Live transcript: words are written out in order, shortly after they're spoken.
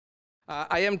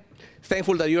I am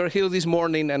thankful that you are here this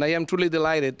morning, and I am truly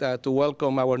delighted to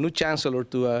welcome our new Chancellor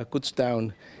to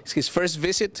Kutztown. It's his first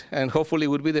visit, and hopefully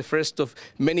will be the first of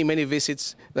many, many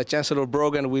visits that Chancellor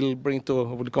Brogan will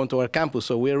come to our campus.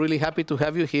 So we are really happy to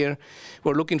have you here.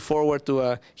 We're looking forward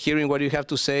to hearing what you have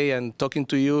to say and talking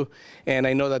to you. And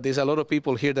I know that there's a lot of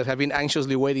people here that have been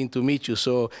anxiously waiting to meet you.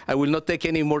 So I will not take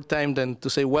any more time than to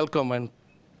say welcome, and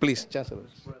please, Chancellor.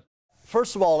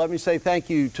 First of all, let me say thank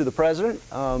you to the President,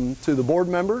 to the board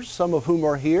members, some of whom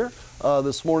are here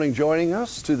this morning joining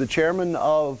us, to the Chairman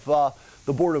of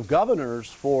the Board of Governors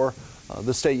for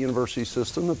the State University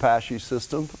system, the PASSHE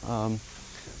system,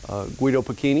 Guido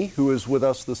Pacchini, who is with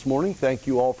us this morning. Thank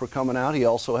you all for coming out. He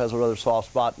also has a rather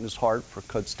soft spot in his heart for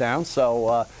Kutztown,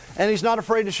 so, and he's not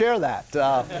afraid to share that.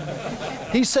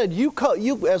 He said,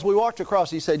 as we walked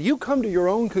across, he said, you come to your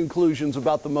own conclusions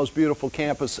about the most beautiful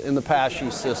campus in the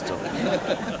PASSHE system.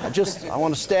 I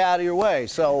want to stay out of your way.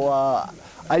 So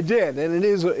I did, and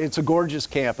it's a gorgeous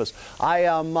campus. I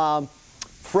am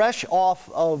fresh off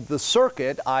of the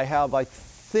circuit. I have, I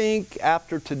think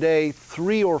after today,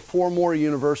 3 or 4 more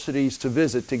universities to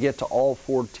visit to get to all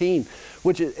 14,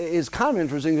 which is kind of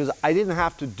interesting because I didn't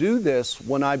have to do this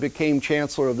when I became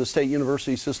Chancellor of the State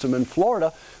University system in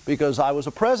Florida, because I was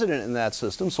a president in that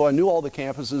system, so I knew all the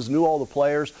campuses, knew all the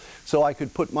players, so I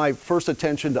could put my first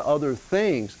attention to other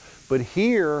things. But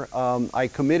here, I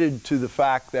committed to the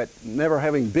fact that, never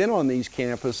having been on these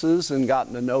campuses and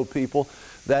gotten to know people,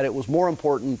 that it was more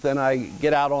important than I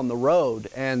get out on the road,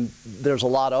 and there's a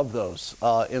lot of those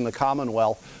in the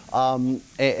Commonwealth.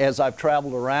 As I've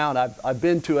traveled around, I've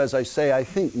been to, as I say, I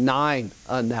think 9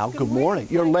 now. Good morning.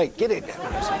 You're late. Get in.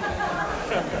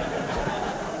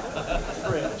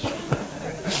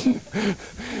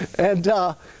 And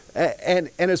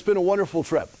it's been a wonderful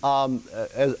trip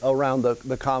around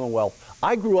the Commonwealth.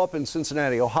 I grew up in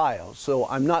Cincinnati, Ohio, so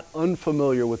I'm not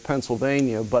unfamiliar with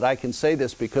Pennsylvania, but I can say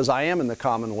this because I am in the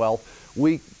Commonwealth.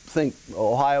 We think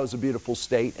Ohio is a beautiful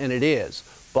state, and it is,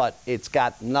 but it's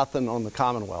got nothing on the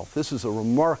Commonwealth. This is a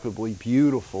remarkably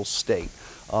beautiful state,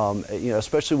 you know,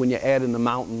 especially when you add in the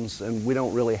mountains, and we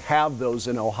don't really have those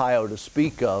in Ohio to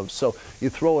speak of. So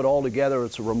you throw it all together,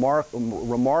 it's a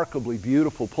remarkably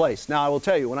beautiful place. Now, I will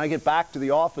tell you, when I get back to the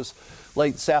office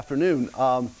late this afternoon,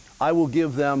 I will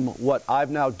give them what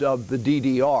I've now dubbed the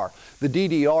DDR. The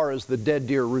DDR is the Dead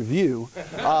Deer Review,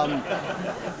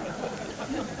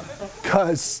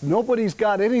 because nobody's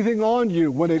got anything on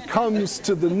you when it comes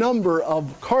to the number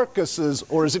of carcasses,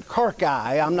 or is it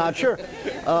carcae, I'm not sure,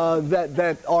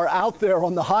 that are out there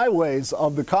on the highways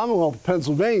of the Commonwealth of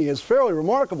Pennsylvania. Is fairly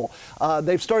remarkable.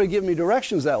 They've started giving me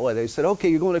directions that way. They said,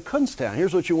 okay, you're going to Kutztown.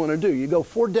 Here's what you want to do. You go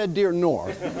 4 dead deer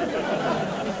north.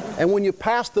 And when you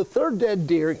pass the 3rd dead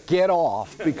deer, get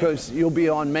off, because you'll be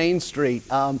on Main Street.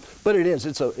 But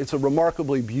it's a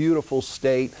remarkably beautiful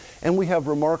state, and we have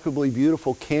remarkably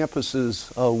beautiful campuses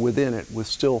within it, with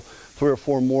still 3 or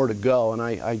 4 more to go. And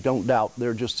I don't doubt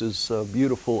they're just as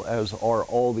beautiful as are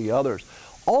all the others.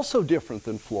 Also different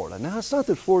than Florida. Now, it's not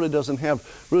that Florida doesn't have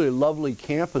really lovely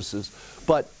campuses,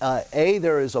 but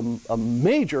there is a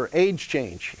major age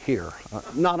change here,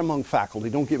 not among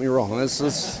faculty, don't get me wrong, it's the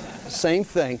same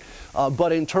thing,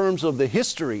 but in terms of the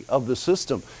history of the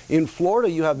system. In Florida,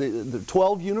 you have the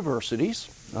 12 universities,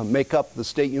 make up the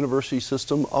State University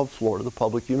system of Florida, the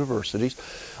public universities.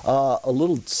 A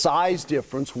little size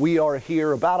difference. We are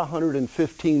here about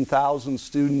 115,000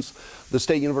 students. The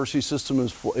State University system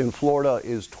in Florida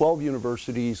is 12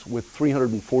 universities with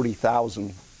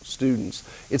 340,000 students.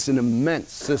 It's an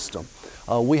immense system.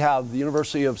 We have the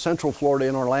University of Central Florida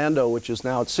in Orlando, which is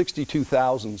now at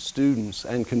 62,000 students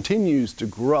and continues to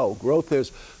grow. Growth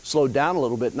has slowed down a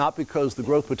little bit, not because the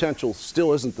growth potential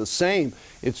still isn't the same,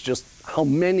 it's just how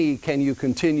many can you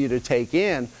continue to take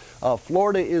in.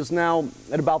 Florida is now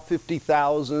at about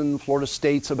 50,000, Florida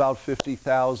State's about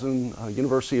 50,000,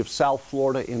 University of South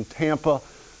Florida in Tampa.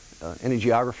 Any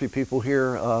geography people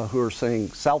here who are saying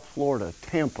South Florida,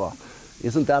 Tampa?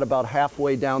 Isn't that about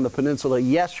halfway down the peninsula?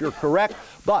 Yes, you're correct,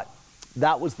 but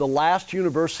that was the last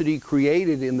university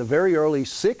created in the very early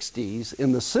 60s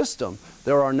in the system.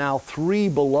 There are now 3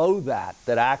 below that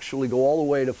actually go all the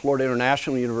way to Florida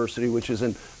International University, which is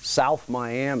in South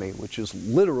Miami, which is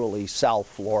literally South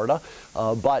Florida,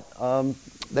 but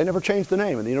they never changed the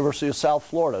name of the University of South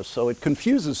Florida, so it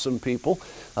confuses some people,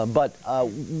 but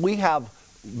we have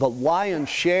the lion's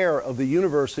share of the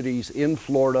universities in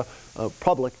Florida,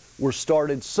 public, were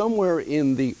started somewhere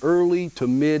in the early to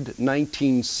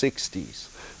mid-1960s.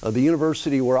 The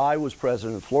university where I was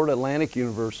president, Florida Atlantic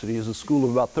University, is a school of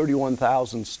about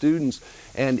 31,000 students,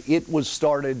 and it was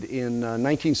started in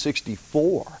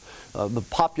 1964. The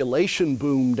population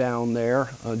boom down there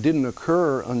didn't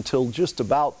occur until just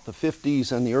about the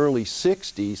 50s and the early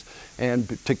 60s, and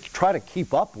to try to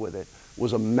keep up with it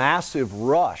was a massive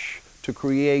rush to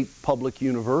create public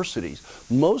universities.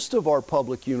 Most of our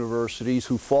public universities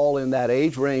who fall in that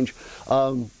age range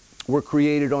were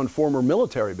created on former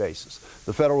military bases.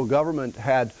 The federal government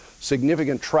had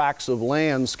significant tracts of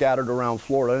land scattered around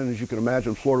Florida, and as you can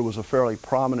imagine, Florida was a fairly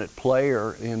prominent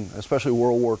player in especially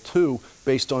World War II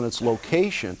based on its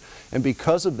location. And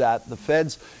because of that, the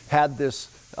feds had this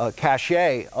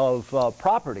cachet of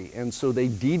property, and so they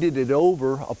deeded it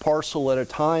over a parcel at a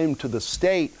time to the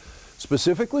state,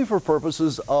 specifically for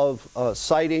purposes of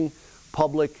citing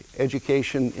public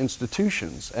education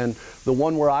institutions. And the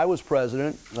one where I was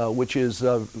president, which is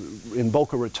in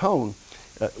Boca Raton,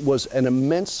 was an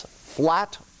immense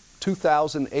flat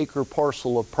 2,000-acre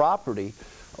parcel of property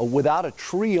without a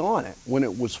tree on it when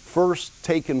it was first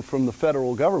taken from the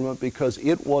federal government, because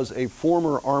it was a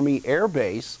former Army air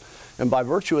base. And by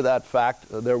virtue of that fact,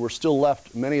 there were still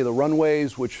left many of the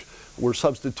runways which were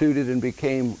substituted and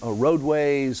became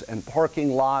roadways and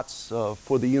parking lots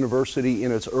for the university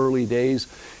in its early days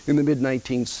in the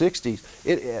mid-1960s.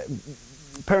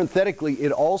 Parenthetically,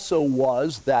 it also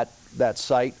was that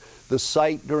site, the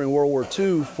site during World War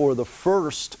II for the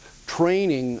first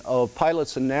training of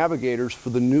pilots and navigators for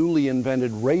the newly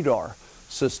invented radar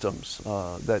systems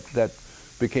that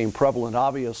became prevalent,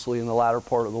 obviously, in the latter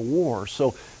part of the war.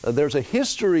 So there's a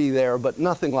history there, but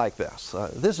nothing like this.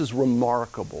 This is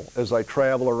remarkable as I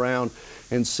travel around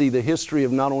and see the history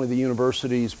of not only the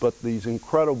universities, but these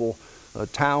incredible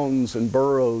towns and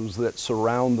boroughs that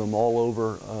surround them all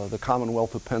over the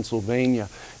Commonwealth of Pennsylvania.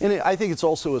 And I think it's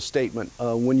also a statement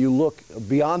when you look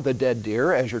beyond the dead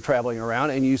deer as you're traveling around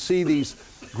and you see these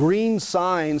green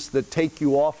signs that take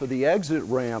you off of the exit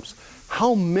ramps.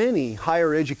 How many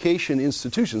higher education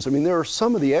institutions? I mean, there are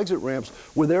some of the exit ramps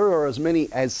where there are as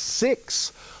many as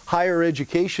 6 higher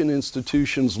education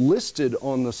institutions listed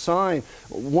on the sign.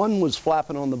 One was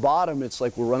flapping on the bottom. It's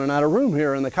like we're running out of room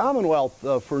here in the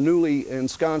Commonwealth for newly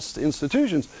ensconced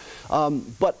institutions.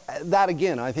 But that,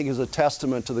 again, I think is a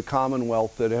testament to the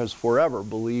Commonwealth that has forever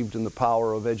believed in the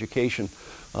power of education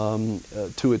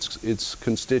to its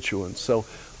constituents. So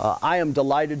I am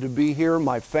delighted to be here.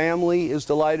 My family is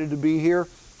delighted to be here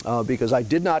because I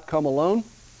did not come alone.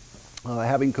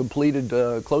 Having completed,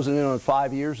 closing in on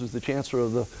 5 years as the Chancellor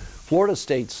of the Florida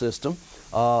state system,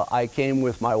 I came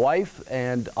with my wife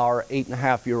and our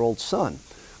 8.5-year-old son.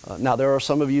 Now, there are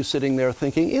some of you sitting there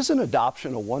thinking, isn't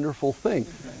adoption a wonderful thing?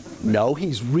 No,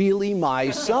 he's really my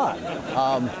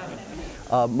son.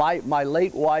 My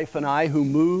late wife and I, who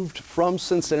moved from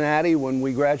Cincinnati when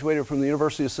we graduated from the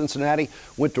University of Cincinnati,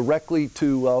 went directly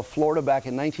to Florida back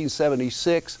in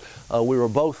 1976. We were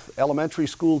both elementary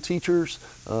school teachers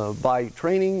by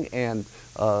training, and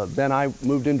then I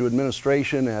moved into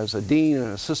administration as a dean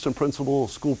and assistant principal,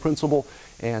 school principal,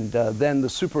 and then the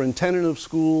superintendent of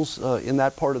schools in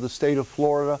that part of the state of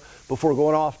Florida before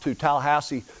going off to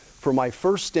Tallahassee for my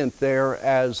first stint there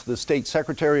as the state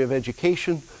secretary of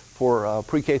education for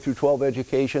pre-K through 12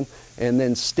 education, and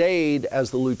then stayed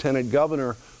as the lieutenant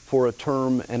governor for a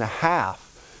term and a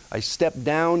half. I stepped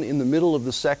down in the middle of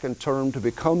the second term to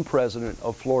become president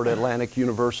of Florida Atlantic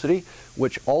University,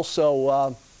 which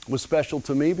also was special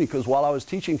to me because while I was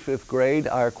teaching 5th grade,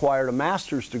 I acquired a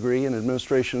master's degree in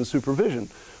administration and supervision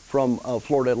from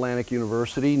Florida Atlantic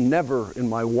University. Never in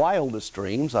my wildest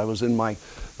dreams, I was in my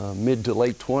mid to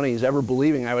late 20s, ever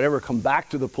believing I would ever come back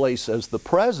to the place as the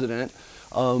president.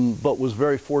 But was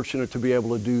very fortunate to be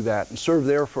able to do that and served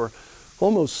there for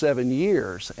almost 7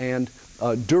 years. And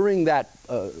during that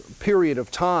period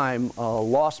of time,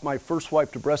 lost my first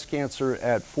wife to breast cancer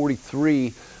at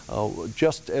 43,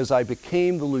 just as I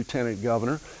became the lieutenant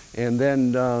governor, and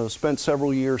then spent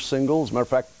several years single. As a matter of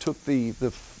fact, took the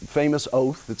famous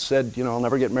oath that said, you know, I'll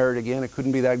never get married again. It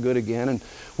couldn't be that good again. And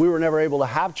we were never able to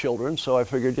have children, so I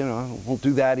figured, you know, I won't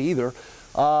do that either.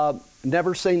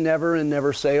 Never say never and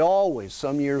never say always.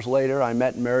 Some years later, I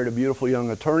met and married a beautiful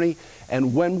young attorney,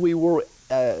 and when we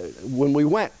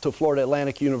went to Florida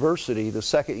Atlantic University, the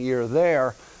second year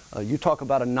there, you talk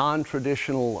about a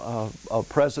non-traditional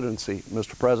presidency,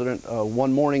 Mr. President.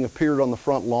 One morning appeared on the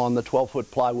front lawn, the 12-foot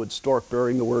plywood stork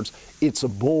bearing the words, "It's a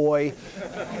boy,"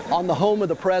 on the home of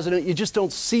the president. You just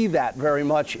don't see that very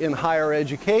much in higher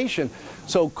education.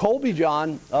 So Colby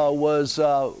John was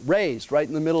raised right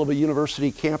in the middle of a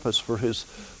university campus for his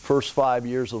first 5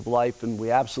 years of life, and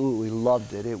we absolutely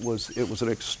loved it. It was an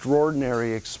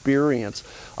extraordinary experience.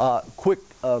 Quick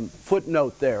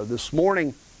footnote there. This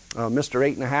morning, Mr.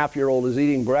 8-and-a-half-year-old is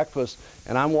eating breakfast,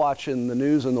 and I'm watching the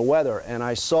news and the weather, and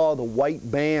I saw the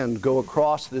white band go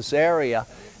across this area,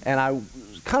 and I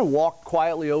kind of walked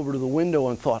quietly over to the window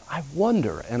and thought, I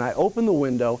wonder. And I opened the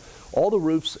window. All the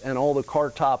roofs and all the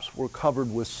car tops were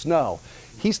covered with snow.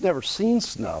 He's never seen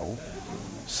snow.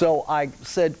 So I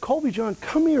said, Colby John,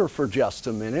 come here for just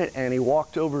a minute. And he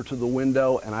walked over to the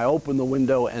window, and I opened the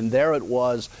window, and there it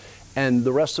was. And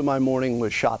the rest of my morning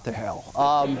was shot to hell.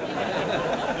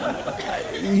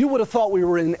 You would have thought we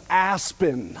were in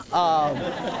Aspen.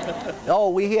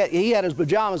 He had his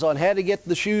pajamas on, had to get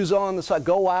the shoes on,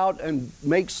 go out and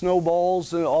make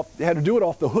snowballs. Had to do it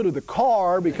off the hood of the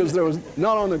car because there was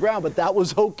none on the ground, but that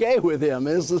was okay with him.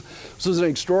 This was an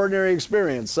extraordinary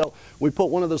experience. So we put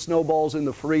one of the snowballs in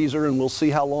the freezer, and we'll see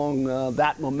how long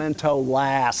that memento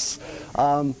lasts.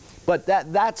 But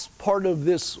that's part of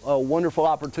this wonderful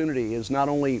opportunity, is not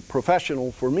only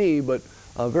professional for me, but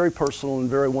very personal and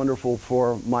very wonderful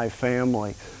for my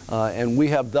family. And we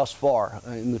have thus far,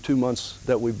 in the 2 months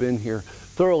that we've been here,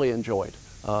 thoroughly enjoyed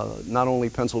not only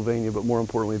Pennsylvania, but more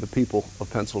importantly, the people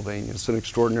of Pennsylvania. It's an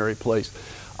extraordinary place.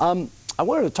 I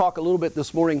wanted to talk a little bit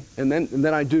this morning, and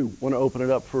then I do want to open it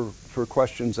up for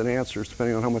questions and answers,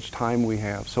 depending on how much time we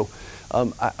have. So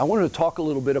I wanted to talk a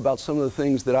little bit about some of the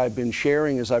things that I've been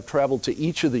sharing as I've traveled to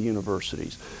each of the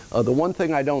universities. The one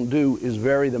thing I don't do is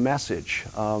vary the message,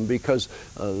 because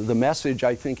the message,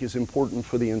 I think, is important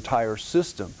for the entire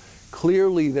system.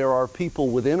 Clearly, there are people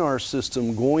within our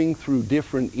system going through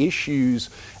different issues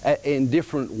in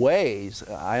different ways.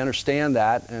 I understand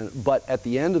that, but at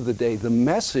the end of the day, the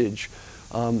message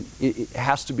it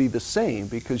has to be the same,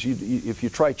 because if you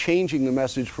try changing the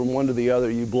message from one to the other,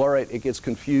 you blur it, it gets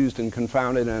confused and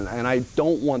confounded, and I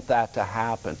don't want that to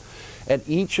happen. At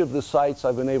each of the sites,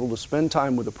 I've been able to spend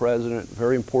time with the president,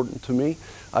 very important to me.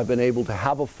 I've been able to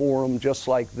have a forum just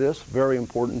like this, very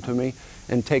important to me,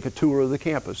 and take a tour of the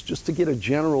campus, just to get a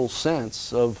general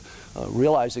sense of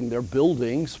realizing they're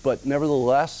buildings, but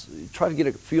nevertheless, try to get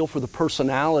a feel for the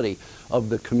personality of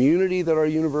the community that our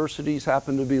universities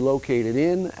happen to be located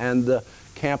in and the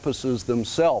campuses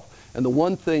themselves. And the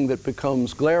one thing that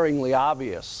becomes glaringly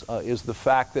obvious is the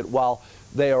fact that while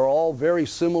they are all very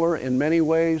similar in many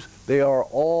ways, they are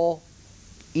all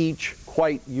each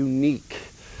quite unique.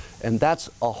 And that's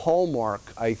a hallmark,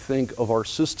 I think, of our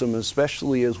system,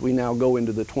 especially as we now go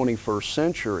into the 21st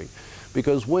century.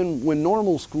 Because when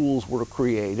normal schools were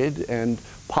created and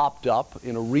popped up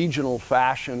in a regional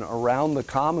fashion around the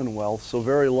Commonwealth so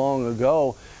very long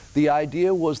ago, the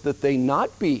idea was that they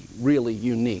not be really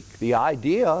unique. The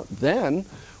idea then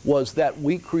was that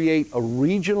we create a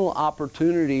regional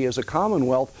opportunity as a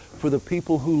Commonwealth for the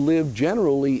people who live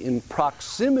generally in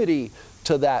proximity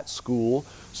to that school,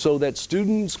 so that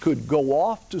students could go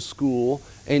off to school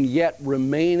and yet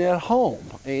remain at home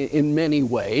in many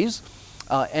ways,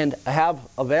 and have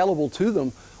available to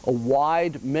them a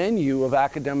wide menu of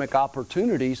academic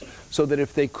opportunities, so that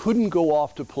if they couldn't go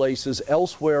off to places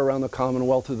elsewhere around the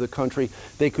Commonwealth or the country,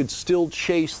 they could still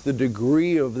chase the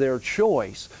degree of their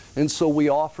choice. And so we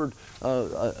offered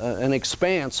an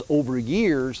expanse over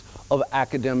years of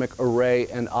academic array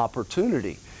and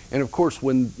opportunity. And of course,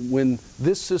 when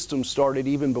this system started,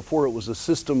 even before it was a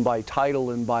system by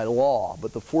title and by law,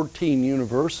 but the 14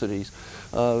 universities,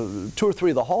 2 or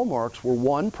 3 of the hallmarks were: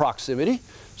 1, proximity.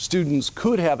 Students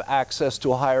could have access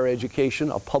to a higher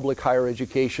education, a public higher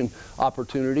education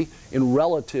opportunity, in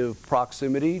relative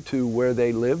proximity to where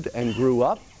they lived and grew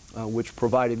up, which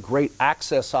provided great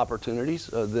access opportunities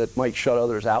that might shut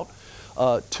others out.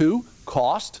 2,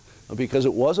 cost, because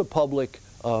it was a public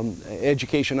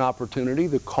education opportunity.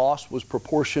 The cost was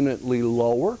proportionately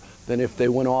lower than if they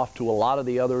went off to a lot of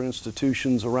the other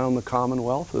institutions around the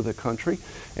Commonwealth or the country.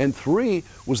 And 3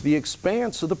 was the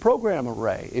expanse of the program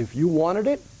array. If you wanted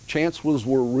it, chances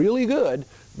were really good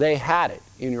they had it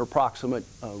in your proximate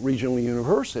regional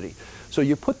university. So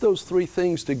you put those 3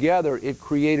 things together, it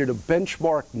created a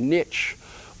benchmark niche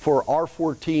for our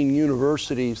 14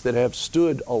 universities that have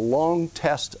stood a long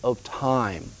test of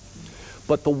time.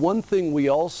 But the one thing we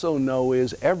also know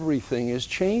is everything is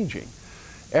changing.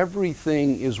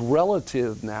 Everything is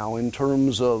relative now in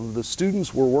terms of the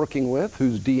students we're working with,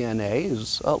 whose DNA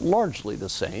is largely the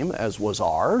same as was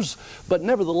ours, but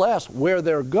nevertheless, where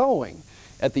they're going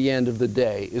at the end of the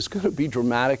day is going to be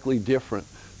dramatically different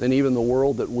than even the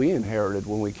world that we inherited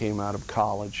when we came out of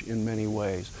college in many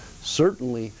ways.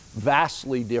 Certainly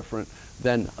vastly different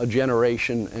than a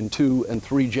generation and 2 and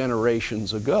 3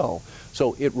 generations ago.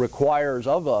 So it requires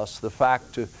of us the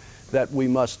fact that we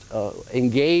must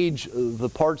engage the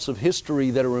parts of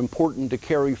history that are important to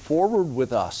carry forward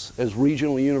with us as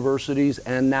regional universities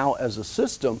and now as a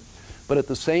system, but at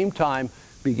the same time,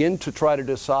 begin to try to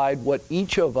decide what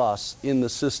each of us in the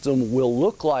system will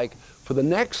look like for the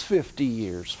next 50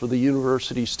 years for the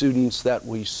university students that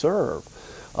we serve.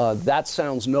 That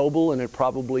sounds noble, and it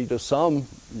probably to some,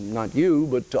 not you,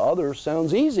 but to others,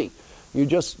 sounds easy. You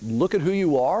just look at who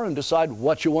you are and decide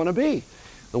what you want to be.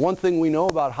 The one thing we know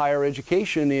about higher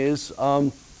education is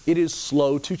it is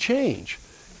slow to change,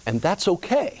 and that's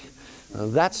okay.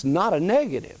 That's not a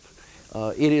negative.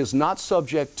 It is not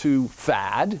subject to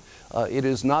fad. It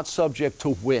is not subject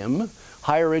to whim.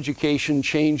 Higher education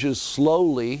changes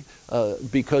slowly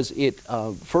because it,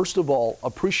 first of all,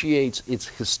 appreciates its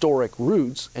historic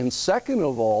roots, and second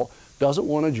of all, doesn't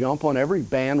want to jump on every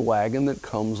bandwagon that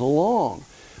comes along.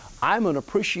 I'm an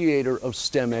appreciator of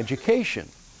STEM education,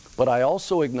 but I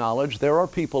also acknowledge there are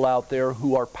people out there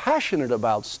who are passionate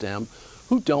about STEM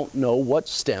who don't know what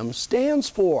STEM stands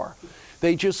for.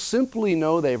 They just simply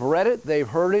know they've read it, they've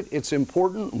heard it, it's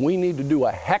important, we need to do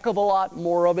a heck of a lot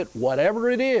more of it, whatever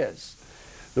it is.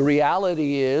 The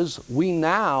reality is we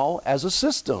now, as a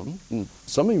system, and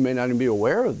some of you may not even be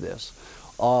aware of this,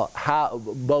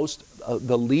 boast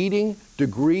the leading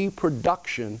degree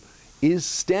production is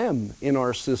STEM in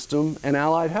our system and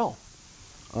allied health.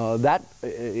 That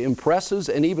impresses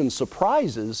and even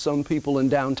surprises some people in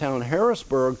downtown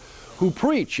Harrisburg who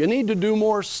preach, you need to do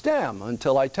more STEM,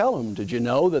 until I tell them, did you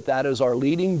know that that is our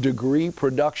leading degree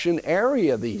production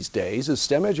area these days, is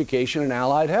STEM education and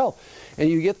allied health? And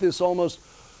you get this almost,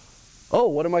 oh,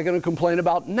 what am I going to complain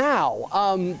about now?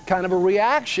 Kind of a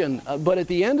reaction, but at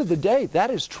the end of the day,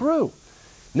 that is true.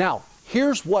 Now,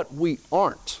 here's what we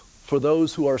aren't for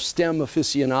those who are STEM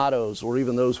aficionados or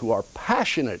even those who are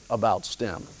passionate about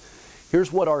STEM.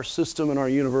 Here's what our system and our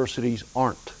universities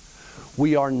aren't.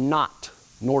 We are not,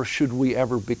 nor should we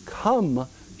ever become,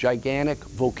 gigantic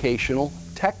vocational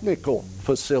technical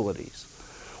facilities.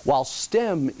 While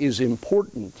STEM is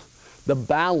important, the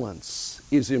balance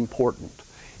is important.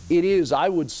 It is, I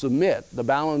would submit, the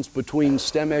balance between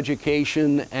STEM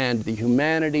education and the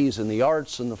humanities and the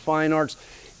arts and the fine arts.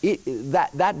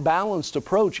 That balanced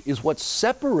approach is what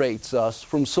separates us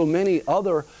from so many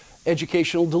other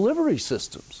educational delivery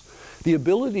systems. The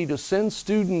ability to send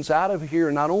students out of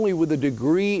here not only with a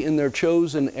degree in their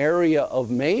chosen area of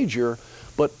major,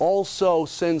 but also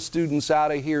send students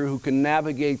out of here who can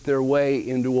navigate their way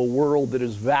into a world that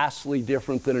is vastly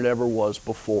different than it ever was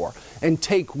before, and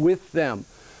take with them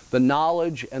the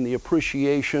knowledge and the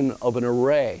appreciation of an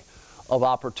array of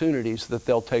opportunities that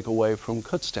they'll take away from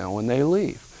Kutztown when they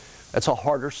leave. That's a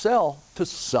harder sell to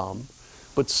some,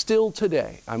 but still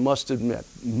today, I must admit,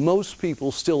 most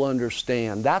people still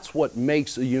understand that's what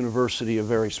makes a university a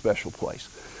very special place.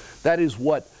 That is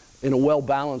what, in a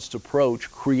well-balanced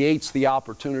approach, creates the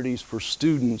opportunities for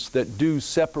students that do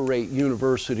separate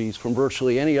universities from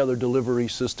virtually any other delivery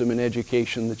system in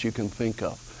education that you can think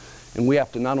of. And we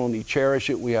have to not only cherish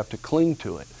it, we have to cling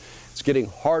to it. It's getting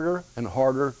harder and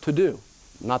harder to do.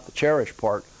 Not the cherish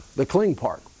part, the cling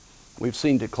part. We've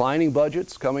seen declining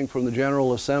budgets coming from the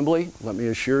General Assembly. Let me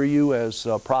assure you, as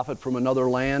a prophet from another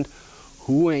land,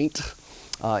 who ain't?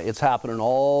 It's happening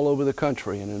all over the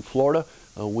country. And in Florida,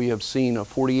 we have seen a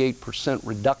 48%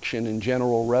 reduction in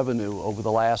general revenue over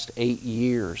the last 8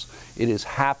 years. It is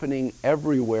happening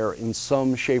everywhere in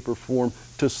some shape or form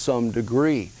to some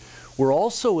degree. We're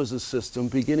also, as a system,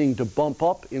 beginning to bump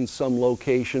up in some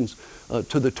locations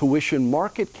to the tuition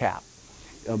market cap.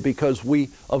 Because we,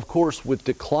 of course, with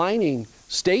declining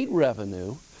state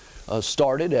revenue,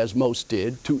 started, as most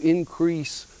did, to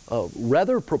increase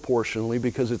rather proportionally,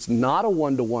 because it's not a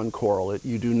one-to-one correlate.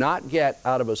 You do not get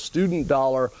out of a student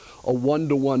dollar a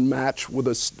one-to-one match with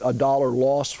a dollar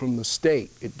loss from the state.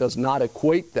 It does not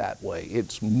equate that way.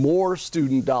 It's more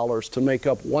student dollars to make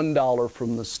up $1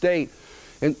 from the state.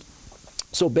 And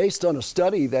so based on a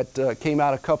study that came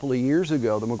out a couple of years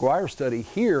ago, the McGuire study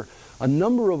here, a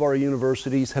number of our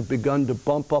universities have begun to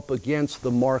bump up against the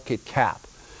market cap.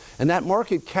 And that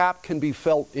market cap can be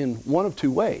felt in one of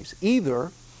two ways.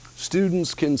 Either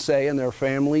students can say, and their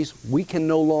families, we can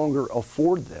no longer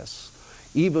afford this,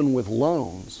 even with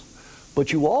loans.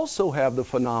 But you also have the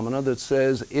phenomena that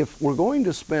says, if we're going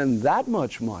to spend that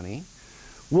much money,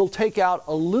 we'll take out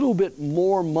a little bit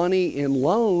more money in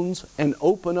loans and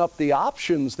open up the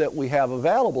options that we have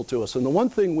available to us. And the one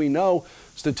thing we know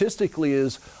statistically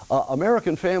is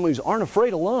American families aren't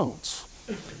afraid of loans.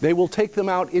 They will take them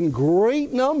out in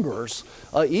great numbers,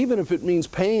 even if it means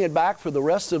paying it back for the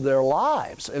rest of their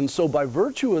lives. And so by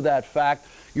virtue of that fact,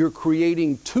 you're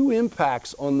creating two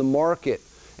impacts on the market.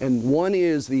 And one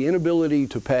is the inability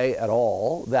to pay at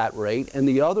all that rate, and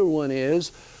the other one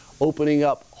is opening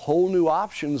up whole new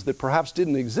options that perhaps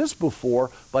didn't exist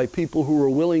before by people who were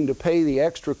willing to pay the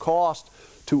extra cost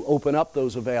to open up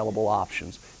those available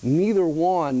options. Neither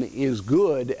one is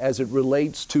good as it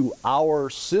relates to our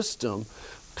system.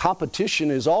 Competition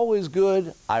is always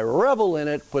good. I revel in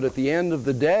it, but at the end of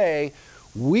the day,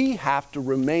 we have to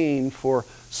remain for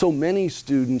so many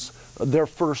students their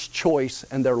first choice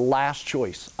and their last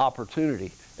choice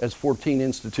opportunity as 14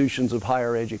 institutions of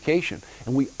higher education.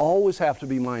 And we always have to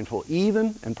be mindful,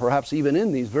 even, and perhaps even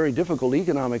in these very difficult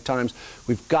economic times,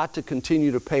 we've got to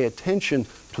continue to pay attention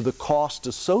to the cost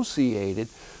associated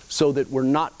so that we're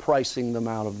not pricing them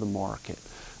out of the market.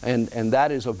 And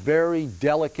that is a very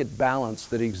delicate balance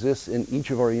that exists in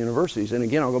each of our universities. And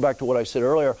again, I'll go back to what I said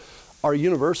earlier. Our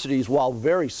universities, while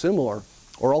very similar,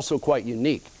 are also quite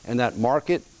unique. And that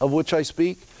market of which I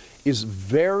speak is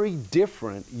very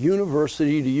different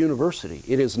university to university.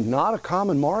 It is not a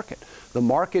common market. The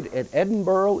market at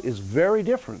Edinburgh is very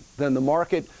different than the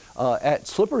market at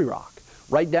Slippery Rock,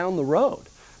 right down the road.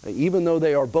 Even though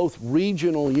they are both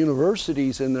regional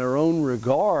universities in their own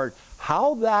regard,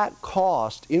 how that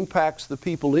cost impacts the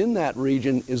people in that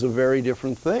region is a very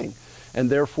different thing. And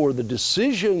therefore, the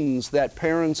decisions that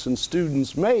parents and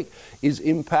students make is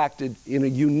impacted in a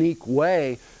unique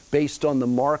way based on the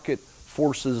market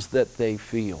forces that they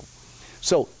feel.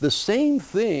 So the same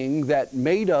thing that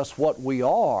made us what we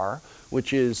are,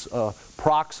 which is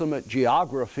proximate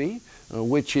geography,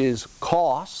 which is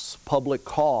costs, public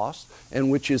costs, and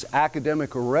which is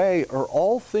academic array, are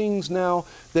all things now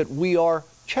that we are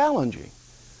challenging,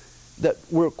 that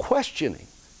we're questioning.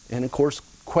 And of course,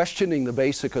 questioning the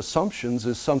basic assumptions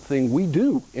is something we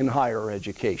do in higher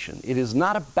education. It is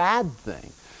not a bad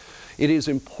thing. It is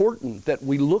important that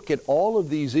we look at all of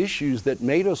these issues that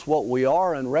made us what we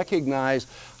are and recognize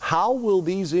how will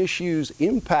these issues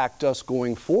impact us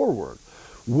going forward.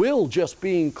 Will just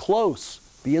being close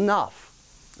be enough?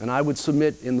 And I would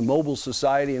submit in the mobile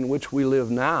society in which we live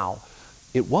now,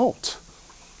 it won't.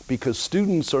 Because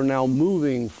students are now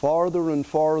moving farther and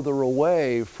farther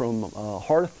away from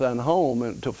hearth and home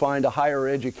and to find a higher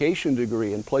education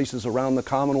degree in places around the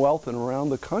Commonwealth and around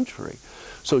the country.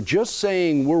 So just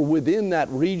saying we're within that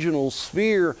regional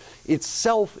sphere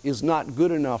itself is not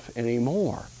good enough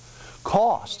anymore.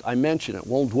 Cost, I mentioned it,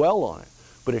 won't dwell on it,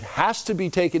 but it has to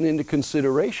be taken into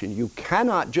consideration. You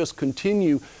cannot just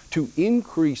continue to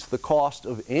increase the cost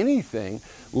of anything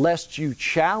lest you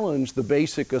challenge the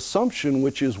basic assumption,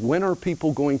 which is when are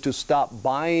people going to stop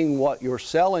buying what you're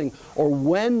selling, or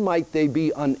when might they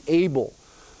be unable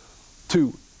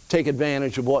to take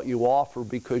advantage of what you offer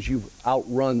because you've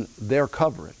outrun their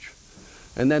coverage.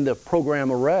 And then the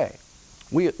program array.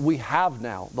 We have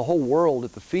now the whole world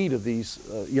at the feet of these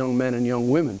young men and young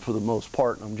women for the most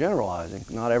part, and I'm generalizing,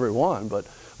 not everyone, but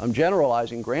I'm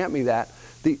generalizing, grant me that.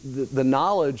 The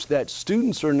knowledge that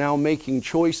students are now making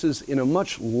choices in a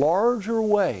much larger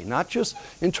way, not just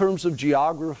in terms of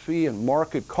geography and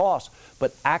market costs,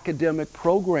 but academic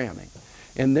programming.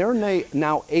 And they're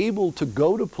now able to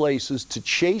go to places to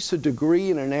chase a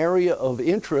degree in an area of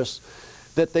interest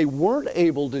that they weren't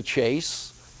able to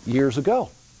chase years ago.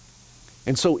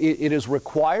 And so it has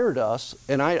required us,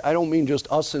 and I don't mean just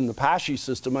us in the PASSHE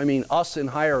system, I mean us in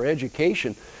higher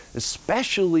education,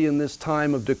 especially in this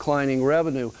time of declining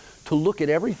revenue, to look at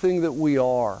everything that we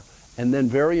are and then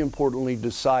very importantly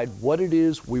decide what it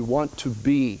is we want to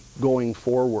be going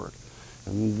forward.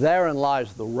 And therein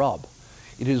lies the rub.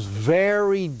 It is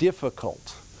very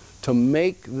difficult to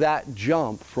make that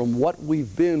jump from what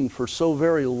we've been for so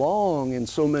very long in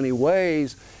so many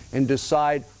ways and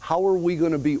decide how are we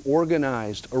going to be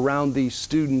organized around these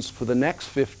students for the next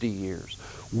 50 years.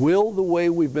 Will the way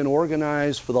we've been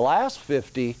organized for the last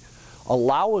 50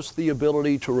 allow us the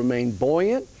ability to remain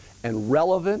buoyant and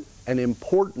relevant and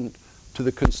important to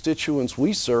the constituents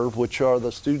we serve, which are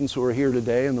the students who are here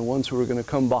today and the ones who are going to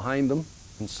come behind them,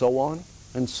 and so on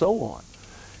and so on.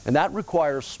 And that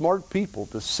requires smart people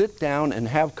to sit down and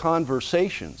have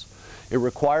conversations. It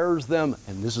requires them,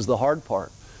 and this is the hard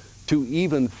part, to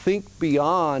even think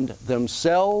beyond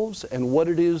themselves and what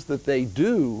it is that they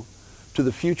do to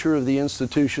the future of the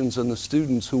institutions and the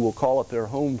students who will call it their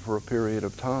home for a period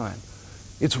of time.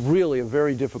 It's really a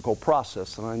very difficult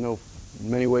process, and I know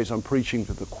in many ways I'm preaching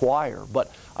to the choir,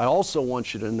 but I also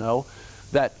want you to know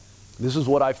that this is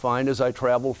what I find as I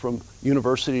travel from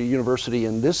university to university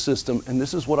in this system, and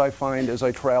this is what I find as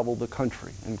I travel the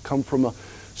country and come from a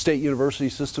state university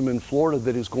system in Florida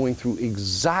that is going through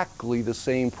exactly the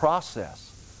same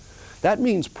process. That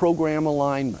means program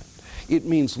alignment. It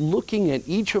means looking at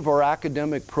each of our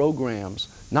academic programs,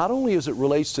 not only as it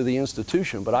relates to the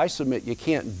institution, but I submit you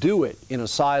can't do it in a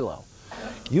silo.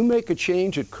 You make a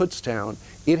change at Kutztown,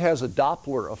 it has a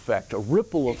Doppler effect, a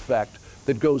ripple effect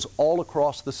that goes all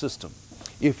across the system.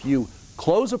 If you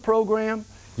close a program,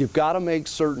 you've got to make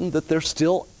certain that there's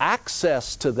still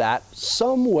access to that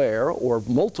somewhere or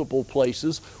multiple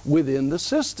places within the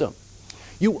system.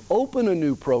 You open a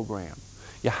new program,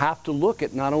 you have to look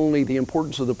at not only the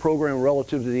importance of the program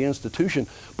relative to the institution,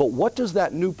 but what does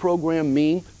that new program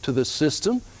mean to the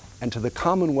system and to the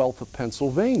Commonwealth of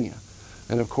Pennsylvania?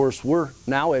 And of course, we're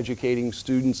now educating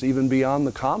students even beyond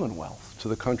the Commonwealth, to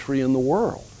the country and the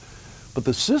world. But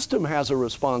the system has a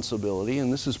responsibility,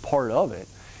 and this is part of it,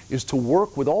 is to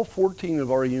work with all 14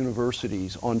 of our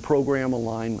universities on program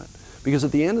alignment. Because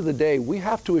at the end of the day, we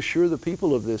have to assure the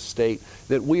people of this state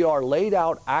that we are laid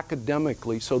out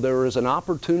academically so there is an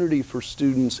opportunity for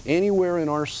students anywhere in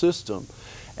our system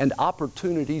and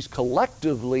opportunities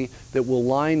collectively that will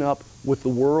line up with the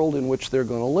world in which they're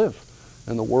going to live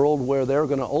and the world where they're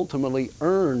going to ultimately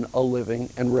earn a living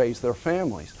and raise their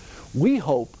families. We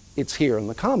hope it's here in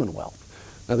the Commonwealth.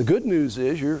 Now the good news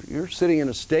is you're sitting in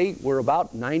a state where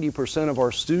about 90% of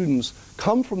our students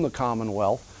come from the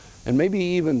Commonwealth, and maybe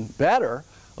even better,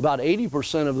 about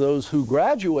 80% of those who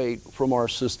graduate from our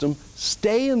system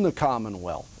stay in the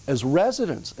Commonwealth as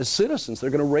residents, as citizens. They're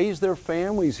going to raise their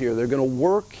families here. They're going to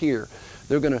work here.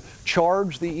 They're going to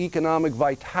charge the economic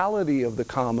vitality of the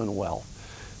Commonwealth.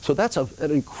 So that's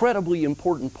an incredibly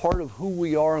important part of who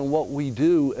we are and what we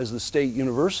do as the state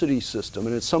university system.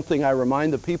 And it's something I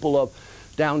remind the people of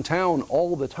downtown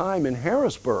all the time in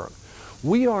Harrisburg.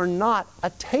 We are not a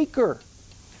taker.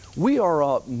 We are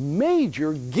a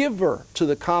major giver to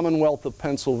the Commonwealth of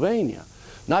Pennsylvania.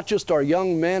 Not just our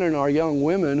young men and our young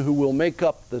women who will make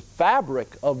up the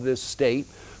fabric of this state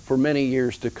for many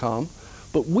years to come,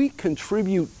 but we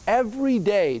contribute every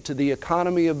day to the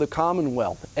economy of the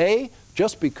Commonwealth. A,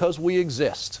 just because we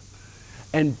exist,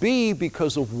 and B,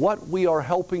 because of what we are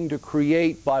helping to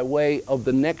create by way of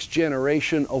the next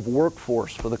generation of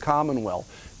workforce for the Commonwealth.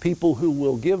 People who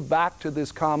will give back to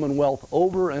this Commonwealth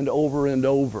over and over and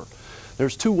over.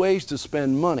 There's two ways to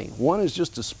spend money. One is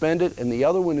just to spend it, and the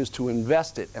other one is to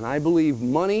invest it. And I believe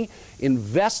money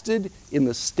invested in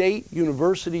the state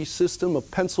university system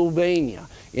of Pennsylvania,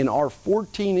 in our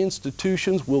 14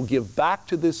 institutions, will give back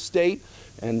to this state,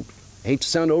 and I hate to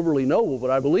sound overly noble, but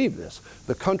I believe this,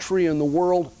 the country and the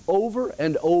world over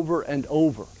and over and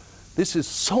over. This is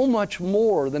so much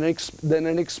more than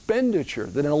an expenditure,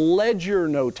 than a ledger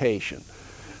notation.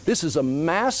 This is a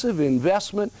massive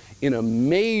investment in a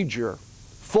major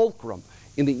fulcrum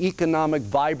in the economic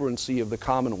vibrancy of the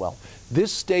Commonwealth.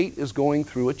 This state is going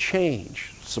through a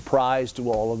change. Surprise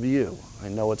to all of you. I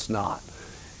know it's not.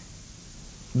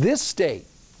 This state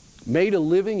made a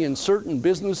living in certain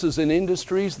businesses and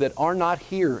industries that are not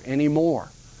here anymore.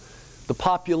 The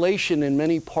population in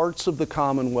many parts of the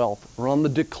Commonwealth are on the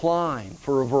decline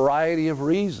for a variety of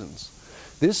reasons.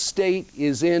 This state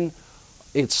is in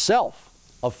itself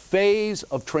a phase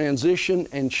of transition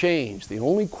and change. The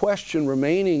only question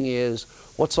remaining is,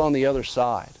 what's on the other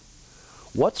side?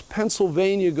 What's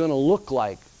Pennsylvania going to look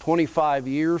like 25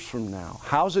 years from now?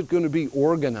 How's it going to be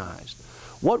organized?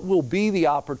 What will be the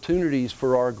opportunities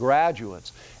for our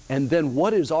graduates? And then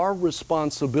what is our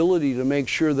responsibility to make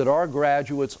sure that our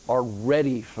graduates are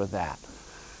ready for that?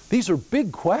 These are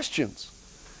big questions,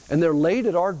 and they're laid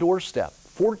at our doorstep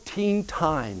 14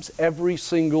 times every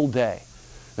single day.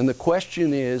 And the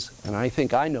question is, and I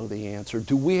think I know the answer,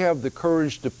 do we have the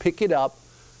courage to pick it up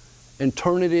and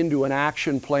turn it into an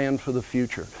action plan for the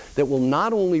future that will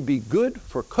not only be good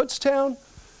for Kutztown,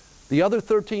 the other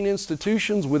 13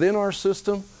 institutions within our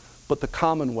system, but the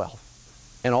Commonwealth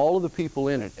and all of the people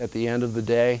in it at the end of the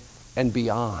day and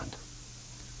beyond.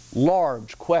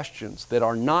 Large questions that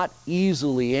are not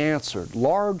easily answered.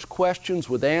 Large questions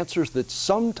with answers that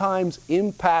sometimes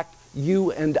impact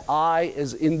you and I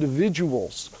as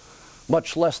individuals,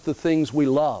 much less the things we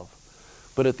love.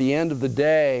 But at the end of the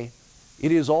day,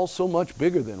 it is also much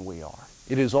bigger than we are.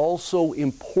 It is also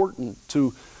important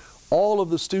to all of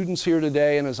the students here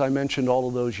today, and as I mentioned, all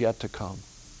of those yet to come.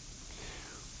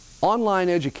 Online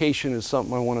education is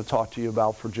something I want to talk to you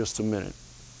about for just a minute.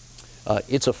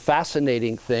 It's a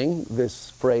fascinating thing,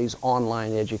 this phrase,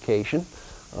 online education.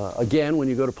 Again, when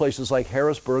you go to places like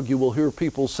Harrisburg, you will hear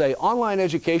people say, online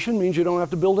education means you don't have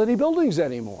to build any buildings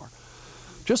anymore.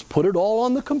 Just put it all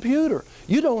on the computer.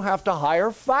 You don't have to hire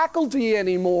faculty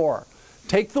anymore.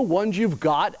 Take the ones you've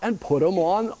got and put them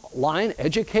on online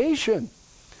education.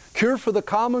 Cure for the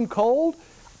common cold?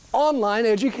 Online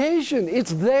education.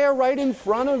 It's there right in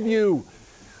front of you.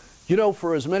 You know,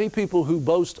 for as many people who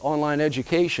boast online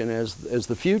education as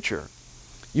the future,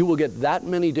 you will get that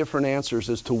many different answers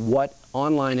as to what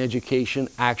online education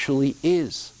actually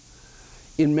is.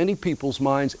 In many people's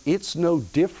minds, it's no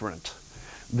different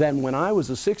than when I was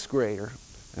a 6th grader,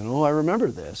 and oh, I remember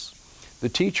this. The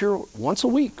teacher, once a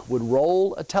week, would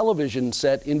roll a television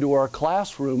set into our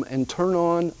classroom and turn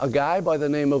on a guy by the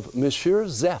name of Monsieur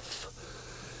Zeff.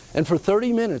 And for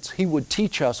 30 minutes, he would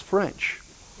teach us French.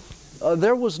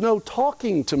 There was no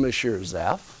talking to Monsieur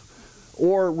Zeff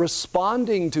or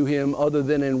responding to him other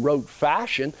than in rote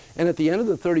fashion. And at the end of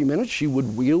the 30 minutes, she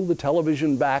would wheel the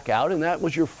television back out, and that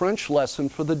was your French lesson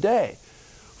for the day.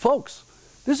 Folks,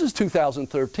 this is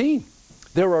 2013.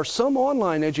 There are some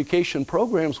online education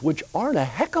programs which aren't a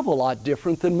heck of a lot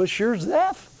different than Monsieur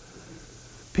Zeff.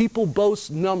 People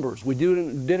boast numbers. We did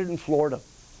it in Florida.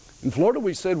 In Florida,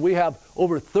 we said we have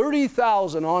over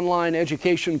 30,000 online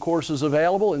education courses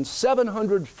available and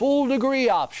 700 full degree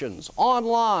options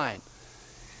online.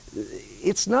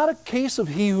 It's not a case of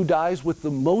he who dies with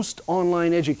the most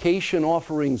online education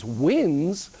offerings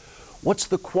wins. What's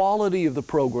the quality of the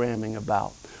programming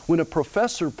about? When a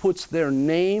professor puts their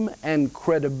name and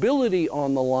credibility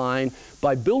on the line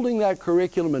by building that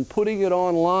curriculum and putting it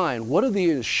online, what are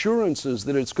the assurances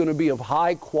that it's going to be of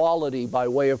high quality by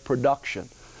way of production?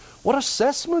 What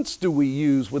assessments do we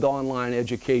use with online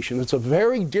education? It's a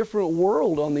very different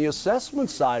world on the assessment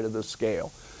side of the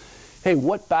scale. Hey,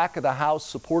 what back-of-the-house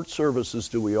support services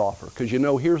do we offer? Because you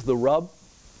know, here's the rub.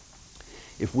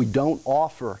 If we don't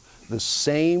offer the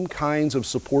same kinds of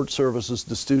support services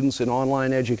to students in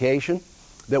online education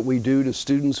that we do to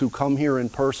students who come here in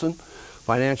person,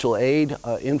 financial aid,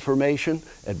 information,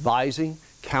 advising,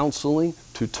 counseling,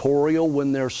 tutorial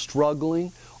when they're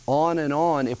struggling, on and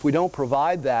on. If we don't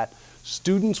provide that,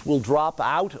 students will drop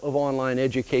out of online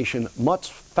education much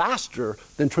faster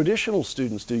than traditional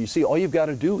students do. You see, all you've got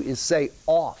to do is say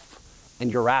off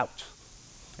and you're out.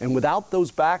 And without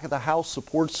those back-of-the-house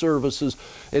support services,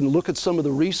 and look at some of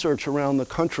the research around the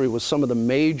country with some of the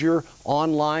major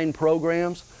online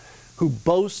programs who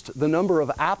boast the number of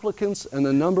applicants and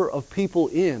the number of people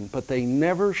in, but they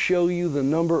never show you the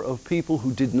number of people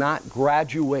who did not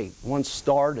graduate once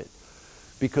started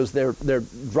because they're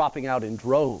dropping out in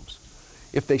droves.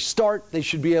 If they start, they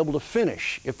should be able to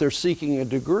finish if they're seeking a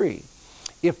degree.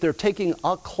 If they're taking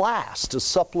a class to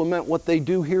supplement what they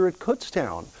do here at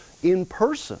Kutztown in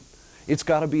person, it's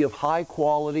got to be of high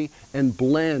quality and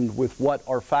blend with what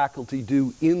our faculty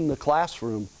do in the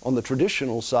classroom on the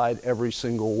traditional side every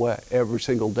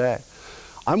single day.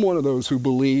 I'm one of those who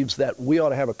believes that we ought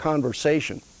to have a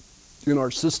conversation in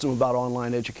our system about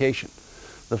online education.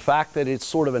 The fact that it's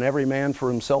sort of an every man for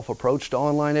himself approach to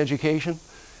online education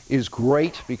is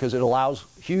great because it allows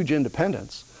huge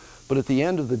independence. But at the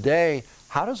end of the day,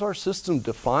 how does our system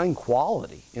define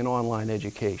quality in online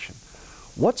education?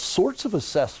 What sorts of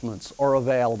assessments are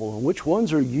available and which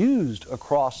ones are used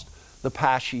across the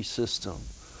PASSHE system?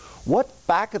 What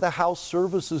back-of-the-house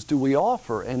services do we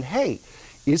offer? And hey,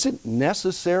 is it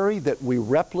necessary that we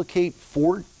replicate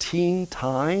 14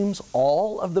 times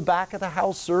all of the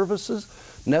back-of-the-house services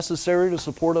necessary to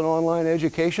support an online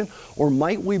education? Or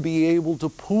might we be able to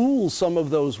pool some of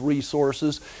those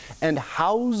resources and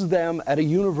house them at a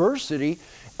university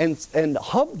and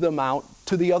hub them out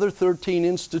to the other 13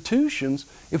 institutions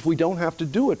if we don't have to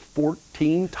do it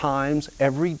 14 times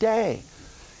every day?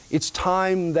 It's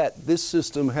time that this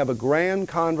system have a grand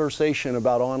conversation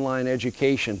about online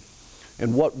education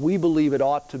and what we believe it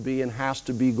ought to be and has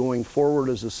to be going forward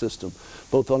as a system,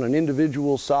 both on an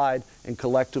individual side and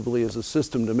collectively as a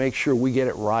system, to make sure we get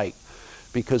it right,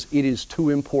 because it is too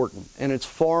important. And it's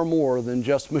far more than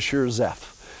just Monsieur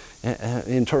Zeff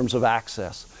in terms of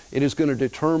access. It is going to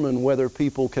determine whether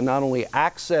people can not only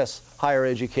access higher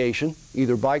education,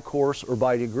 either by course or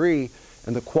by degree,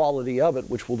 and the quality of it,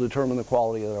 which will determine the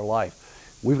quality of their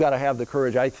life. We've got to have the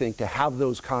courage, I think, to have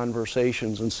those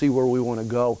conversations and see where we want to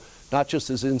go, not just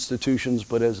as institutions,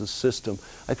 but as a system.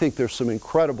 I think there's some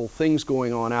incredible things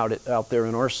going on out there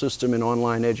in our system in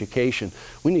online education.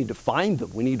 We need to find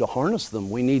them. We need to harness them.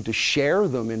 We need to share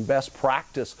them in best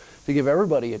practice to give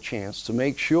everybody a chance to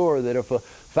make sure that if a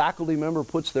faculty member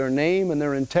puts their name and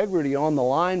their integrity on the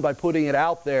line by putting it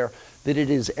out there, that it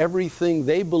is everything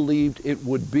they believed it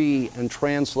would be and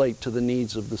translate to the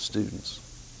needs of the students.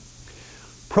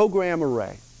 Program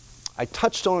array. I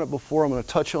touched on it before, I'm going to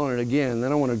touch on it again,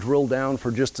 then I want to drill down for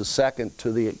just a second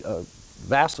to the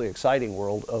vastly exciting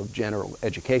world of general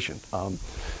education.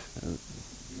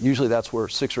 Usually that's where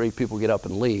 6 or 8 people get up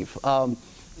and leave.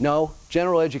 No,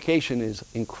 general education is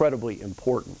incredibly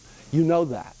important. You know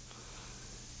that.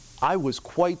 I was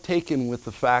quite taken with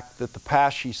the fact that the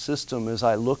PASSHE system, as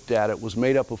I looked at it, was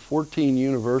made up of 14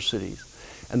 universities.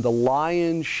 And the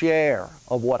lion's share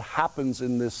of what happens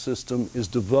in this system is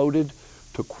devoted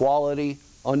to quality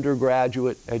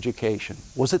undergraduate education.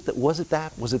 Was it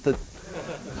that?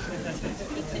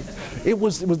 It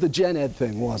was the gen ed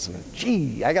thing, wasn't it?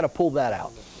 Gee, I got to pull that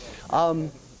out.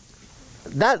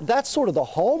 That's sort of the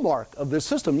hallmark of this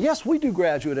system. Yes, we do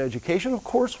graduate education, of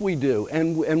course we do,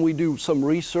 and we do some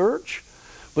research,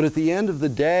 but at the end of the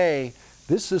day,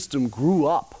 this system grew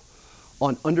up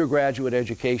on undergraduate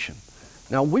education.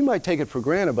 Now, we might take it for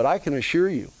granted, but I can assure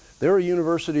you, there are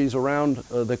universities around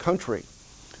the country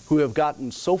who have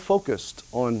gotten so focused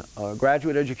on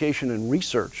graduate education and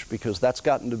research, because that's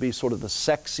gotten to be sort of the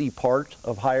sexy part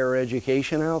of higher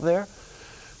education out there,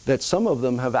 that some of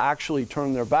them have actually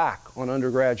turned their back on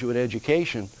undergraduate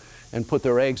education and put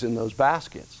their eggs in those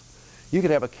baskets. You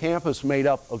could have a campus made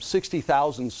up of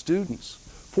 60,000 students,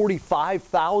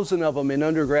 45,000 of them in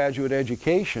undergraduate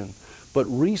education, but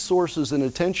resources and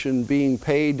attention being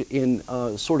paid in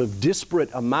a sort of disparate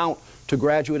amount to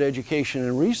graduate education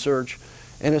and research,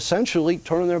 and essentially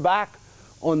turn their back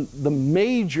on the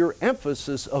major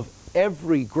emphasis of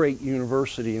every great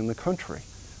university in the country,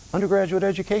 undergraduate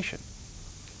education.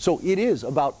 So it is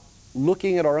about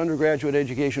looking at our undergraduate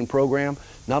education program,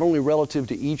 not only relative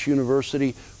to each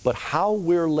university, but how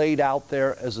we're laid out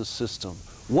there as a system,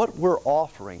 what we're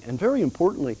offering, and very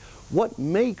importantly, what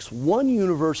makes one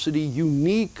university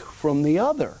unique from the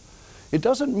other. It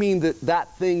doesn't mean that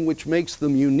that thing which makes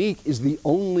them unique is the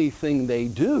only thing they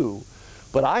do,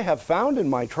 but I have found in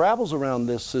my travels around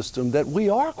this system that we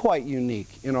are quite unique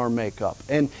in our makeup.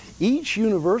 And each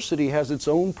university has its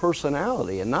own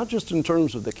personality, and not just in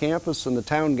terms of the campus and the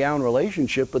town-gown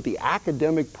relationship, but the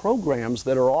academic programs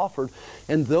that are offered,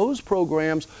 and those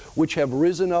programs which have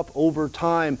risen up over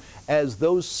time as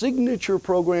those signature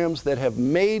programs that have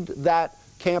made that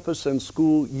campus and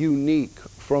school unique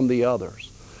from the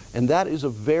others. And that is a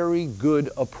very good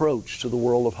approach to the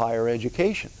world of higher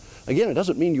education. Again, it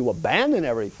doesn't mean you abandon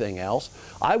everything else.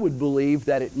 I would believe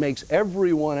that it makes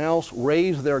everyone else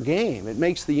raise their game. It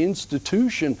makes the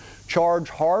institution charge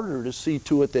harder to see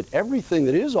to it that everything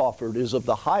that is offered is of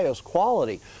the highest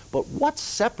quality. But what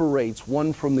separates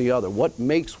one from the other? What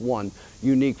makes one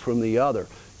unique from the other?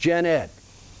 Gen Ed.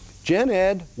 Gen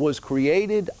Ed was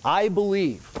created, I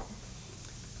believe,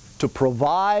 to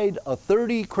provide a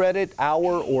 30-credit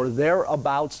hour or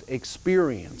thereabouts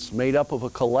experience made up of a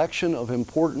collection of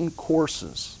important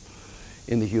courses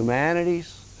in the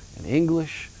humanities and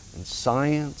English and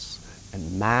science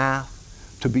and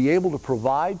math, to be able to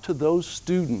provide to those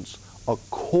students a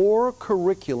core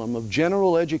curriculum of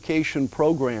general education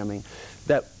programming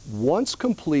that, once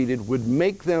completed, would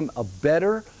make them a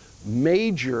better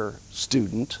major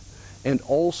student and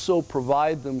also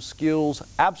provide them skills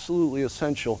absolutely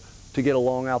essential to get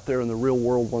along out there in the real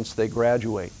world once they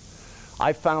graduate.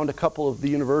 I found a couple of the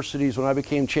universities when I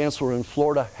became chancellor in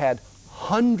Florida had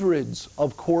hundreds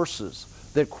of courses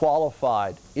that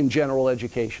qualified in general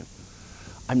education.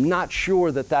 I'm not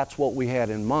sure that that's what we had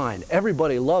in mind.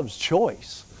 Everybody loves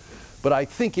choice, but I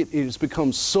think it has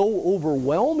become so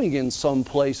overwhelming in some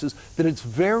places that it's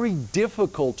very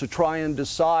difficult to try and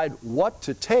decide what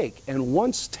to take. And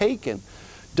once taken,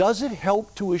 does it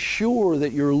help to assure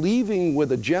that you're leaving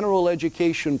with a general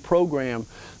education program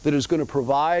that is going to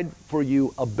provide for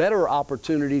you a better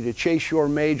opportunity to chase your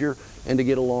major and to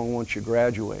get along once you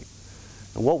graduate?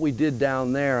 And what we did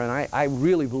down there, and I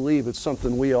really believe it's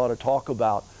something we ought to talk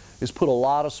about, is put a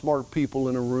lot of smart people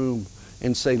in a room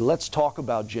and say, let's talk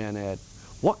about Gen Ed.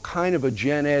 What kind of a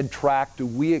Gen Ed track do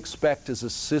we expect as a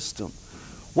system?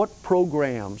 What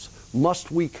programs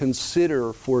must we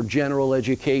consider for general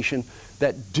education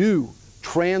that do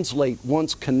translate,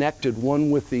 once connected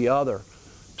one with the other,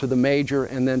 to the major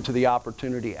and then to the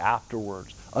opportunity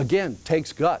afterwards? Again,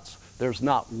 takes guts. There's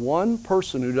not one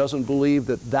person who doesn't believe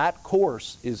that that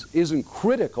course isn't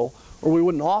critical, or we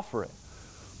wouldn't offer it.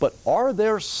 But are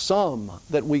there some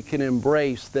that we can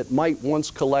embrace that might,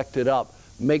 once collected up,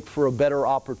 make for a better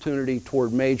opportunity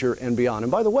toward major and beyond?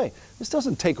 And by the way, this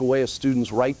doesn't take away a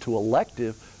student's right to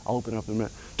elective. I'll open up in a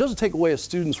minute. It doesn't take away a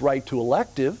student's right to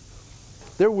elective.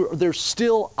 There's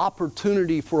still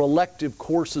opportunity for elective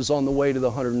courses on the way to the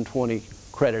 120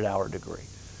 credit hour degree.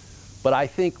 But I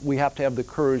think we have to have the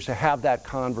courage to have that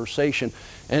conversation.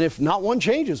 And if not one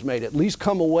change is made, at least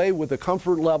come away with a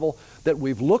comfort level that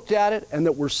we've looked at it and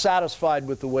that we're satisfied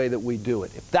with the way that we do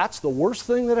it. If that's the worst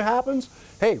thing that happens,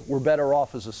 hey, we're better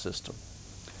off as a system.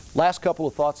 Last couple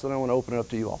of thoughts, then I want to open it up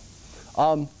to you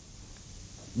all.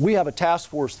 We have a task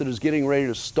force that is getting ready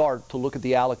to start to look at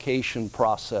the allocation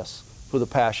process for the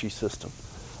PASSHE system.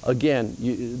 Again,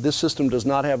 this system does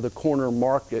not have the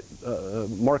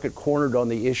market cornered on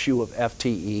the issue of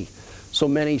FTE. So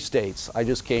many states, I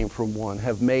just came from one,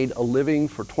 have made a living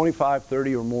for 25,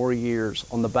 30 or more years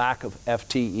on the back of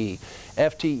FTE.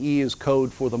 FTE is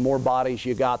code for the more bodies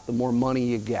you got, the more money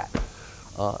you get.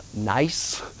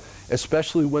 Nice,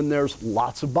 especially when there's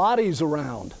lots of bodies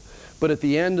around. But at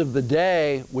the end of the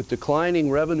day, with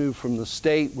declining revenue from the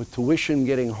state, with tuition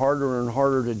getting harder and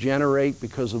harder to generate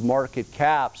because of market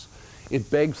caps, it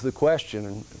begs the question,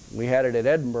 and we had it at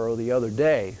Edinburgh the other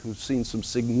day, who's seen some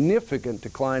significant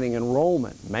declining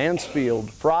enrollment.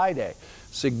 Mansfield, Friday,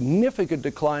 significant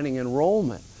declining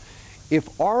enrollment.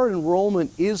 If our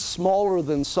enrollment is smaller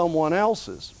than someone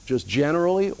else's, just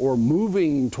generally, or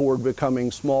moving toward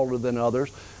becoming smaller than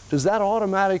others, does that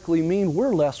automatically mean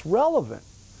we're less relevant?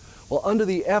 Well, under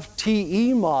the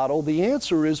FTE model, the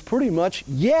answer is pretty much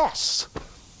yes.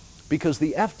 Because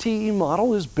the FTE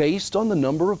model is based on the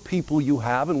number of people you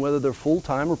have and whether they're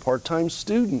full-time or part-time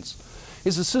students.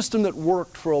 It's a system that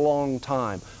worked for a long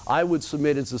time. I would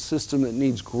submit it's a system that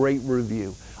needs great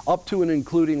review, up to and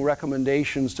including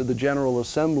recommendations to the General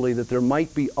Assembly that there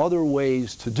might be other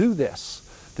ways to do this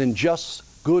than just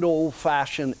good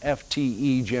old-fashioned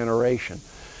FTE generation.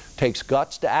 Takes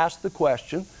guts to ask the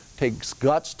question, takes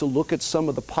guts to look at some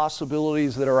of the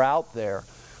possibilities that are out there.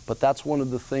 But that's one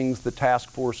of the things the task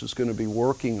force is going to be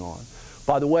working on.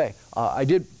 By the way, I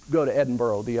did go to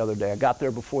Edinburgh the other day. I got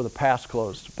there before the pass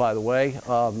closed, by the way.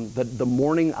 The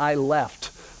morning I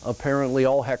left, apparently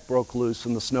all heck broke loose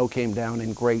and the snow came down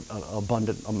in great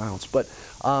abundant amounts. But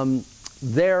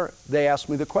there they asked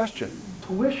me the question,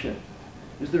 tuition.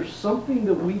 Is there something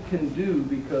that we can do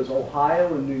because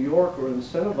Ohio and New York are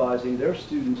incentivizing their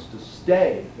students to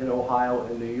stay in Ohio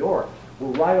and New York?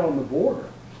 We're right on the border.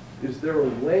 Is there a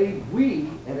way we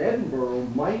in Edinburgh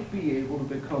might be able to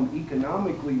become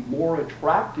economically more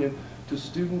attractive to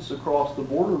students across the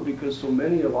border because so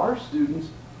many of our students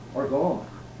are gone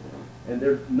and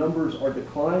their numbers are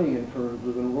declining in terms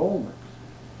of enrollment?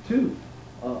 Two,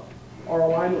 our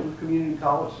alignment with community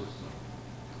college systems.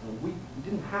 We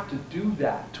didn't have to do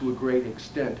that to a great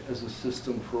extent as a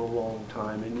system for a long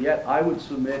time, and yet I would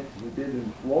submit, we did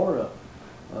in Florida,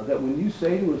 that when you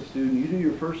say to a student, you do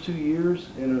your first 2 years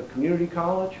in a community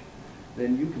college,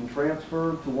 then you can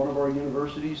transfer to one of our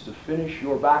universities to finish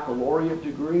your baccalaureate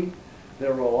degree.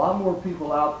 There are a lot more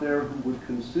people out there who would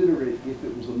consider it if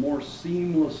it was a more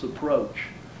seamless approach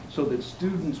so that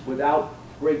students without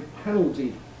great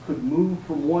penalty could move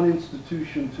from one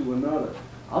institution to another.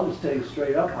 I'll just tell you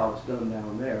straight up how it's done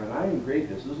down there, and I didn't create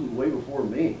this. This was way before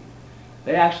me.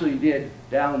 They actually did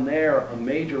down there a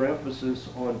major emphasis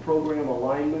on program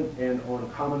alignment and on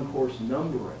common course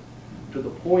numbering, to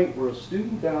the point where a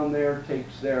student down there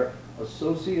takes their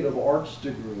Associate of Arts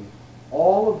degree.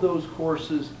 All of those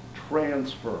courses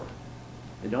transfer.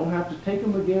 They don't have to take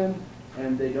them again,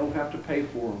 and they don't have to pay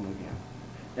for them again.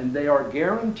 And they are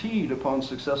guaranteed upon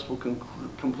successful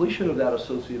completion of that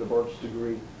Associate of Arts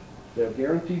degree, they're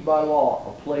guaranteed by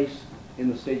law a place in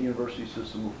the state university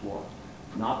system of Florida.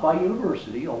 Not by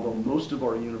university, although most of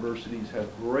our universities have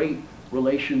great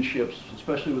relationships,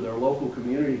 especially with our local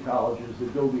community colleges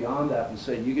that go beyond that and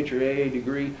say, you get your AA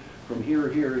degree from here,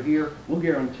 here, here, we'll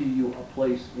guarantee you a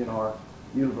place in our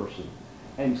university.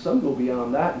 And some go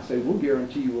beyond that and say, we'll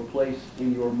guarantee you a place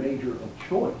in your major of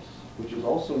choice, which is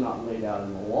also not laid out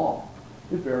in the law.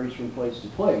 It varies from place to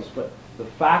place, but the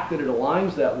fact that it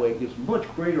aligns that way gives much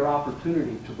greater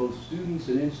opportunity to both students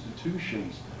and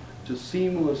institutions to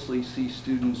seamlessly see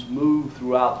students move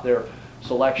throughout their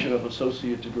selection of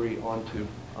associate degree onto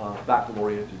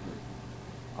baccalaureate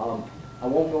degree. I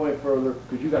won't go any further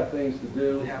because you got things to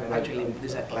do. Yeah, actually,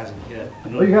 there's a class in here.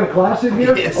 Oh, you got a class in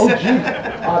here? Yes. Oh, gee.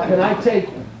 Can I take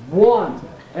one?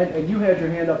 And you had your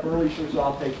hand up early, so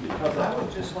I'll take you. I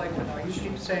would just like to know, you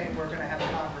keep saying we're going to have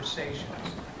conversations.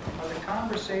 Are the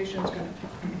conversations going to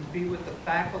be with the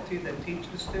faculty that teach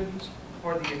the students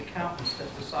or the accountants that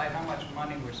decide how much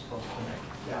money we're supposed to make?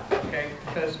 Yeah. Okay?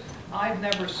 Because I've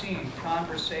never seen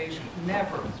conversations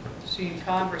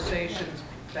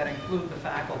that include the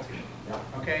faculty.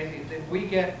 Yeah. Okay? We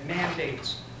get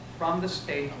mandates from the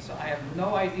state, so I have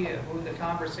no idea who the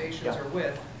conversations are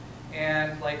with.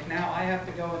 And like now, I have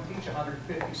to go and teach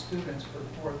 150 students for the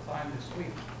 4th time this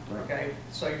week. Right. Okay,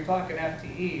 so you're talking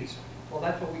FTEs. Well,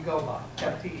 that's what we go by,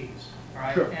 FTEs. All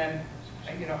right, Sure. and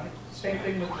you know, same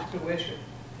thing with the tuition.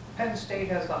 Penn State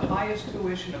has the highest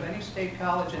tuition of any state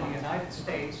college in the United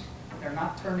States. They're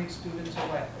not turning students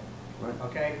away. Right.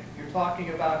 Okay, you're talking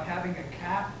about having a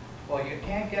cap. Well, you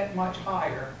can't get much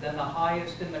higher than the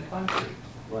highest in the country.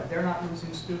 Right. They're not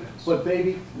losing students. But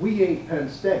baby, we ain't Penn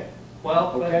State.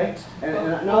 Well, but Okay? it's-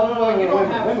 No, you don't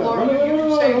have Florida, you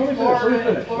can say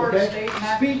Florida, Florida okay? State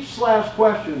has.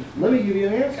 Speech/question. Let me give you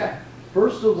an answer. Okay.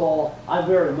 First of all, I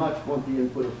very much want the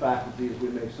input of faculty as we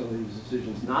make some of these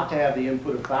decisions. Not to have the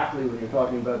input of faculty when you're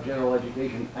talking about general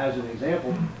education as an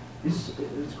example, it's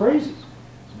crazy.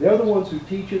 They're the ones who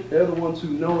teach it. They're the ones who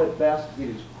know it best. It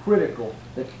is critical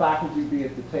that faculty be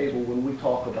at the table when we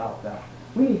talk about that.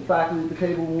 We need faculty at the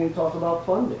table when we talk about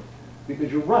funding.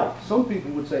 Because you're right. Some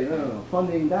people would say, no,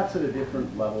 funding, that's at a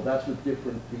different level. That's with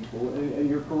different people. And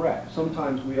you're correct.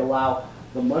 Sometimes we allow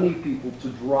the money people to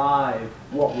drive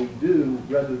what we do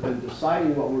rather than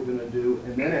deciding what we're going to do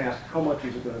and then ask how much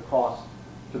is it going to cost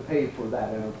to pay for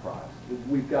that enterprise.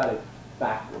 We've got it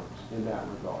backwards in that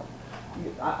regard.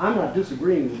 I'm not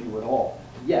disagreeing with you at all.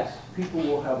 Yes, people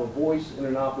will have a voice and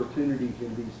an opportunity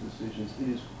in these decisions. It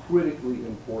is critically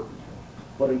important.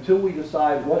 But until we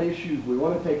decide what issues we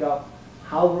want to take up,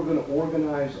 how we're going to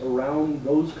organize around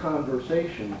those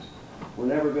conversations, we're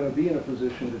never going to be in a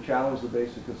position to challenge the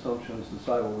basic assumptions,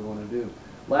 decide what we want to do.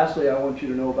 Lastly, I want you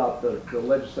to know about the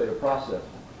legislative process.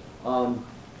 Some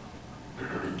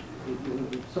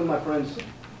of my friends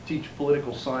teach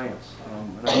political science,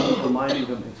 and I keep reminding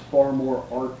them it's far more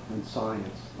art than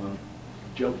science,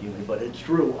 jokingly, but it's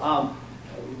true.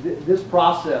 This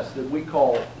process that we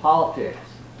call politics,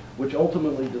 which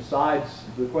ultimately decides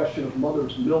the question of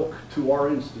mother's milk to our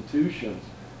institutions,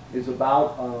 is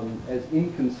about as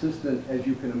inconsistent as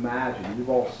you can imagine. You've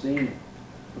all seen it.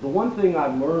 But the one thing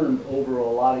I've learned over a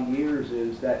lot of years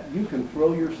is that you can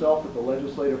throw yourself at the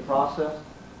legislative process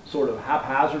sort of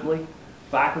haphazardly.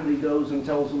 Faculty goes and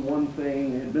tells them one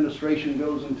thing, administration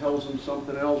goes and tells them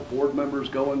something else, board members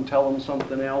go and tell them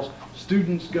something else,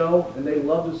 students go and they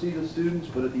love to see the students,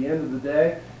 but at the end of the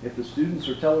day, if the students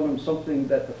are telling them something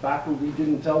that the faculty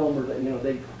didn't tell them, or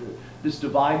that, this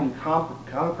divide and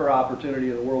conquer opportunity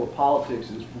in the world of politics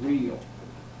is real.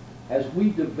 As we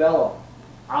develop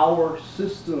our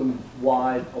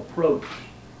system-wide approach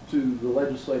to the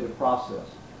legislative process,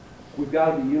 we've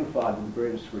got to be unified to the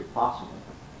greatest degree possible.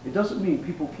 It doesn't mean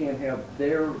people can't have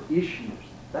their issues.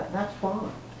 That's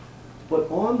fine.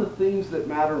 But on the things that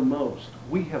matter most,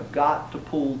 we have got to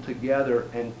pull together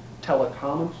and tell a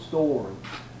common story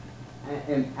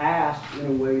and ask in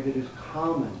a way that is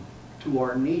common to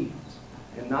our needs,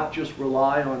 and not just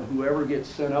rely on whoever gets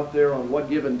sent up there on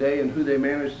what given day and who they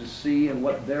manage to see and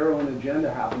what their own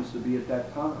agenda happens to be at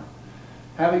that time.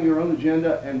 Having your own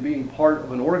agenda and being part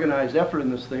of an organized effort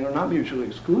in this thing are not mutually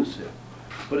exclusive.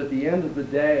 But at the end of the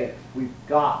day, we've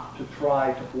got to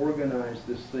try to organize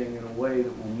this thing in a way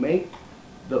that will make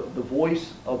the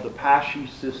voice of the PASSHE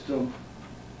system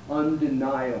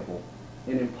undeniable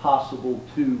and impossible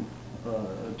to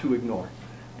ignore.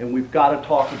 And we've got to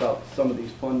talk about some of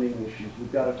these funding issues.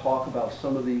 We've got to talk about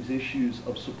some of these issues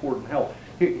of support and help.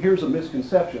 Here's a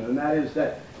misconception, and that is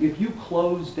that if you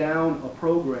close down a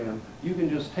program, you can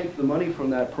just take the money from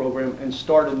that program and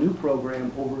start a new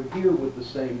program over here with the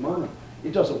same money.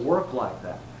 It doesn't work like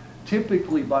that.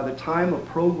 Typically, by the time a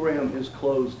program is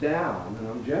closed down, and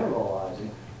I'm generalizing,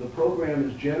 the program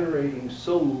is generating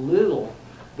so little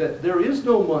that there is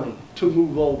no money to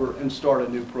move over and start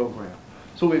a new program.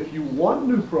 So if you want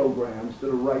new programs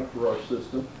that are right for our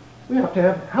system, we have to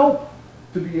have help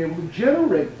to be able to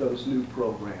generate those new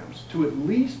programs, to at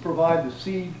least provide the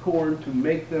seed corn to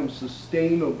make them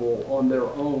sustainable on their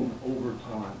own over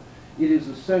time. It is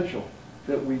essential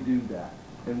that we do that.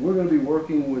 And we're going to be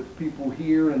working with people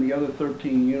here and the other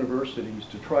 13 universities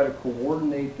to try to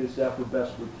coordinate this effort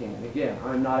best we can. Again,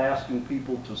 I'm not asking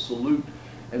people to salute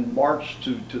and march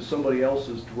to somebody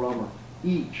else's drummer.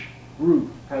 Each group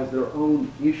has their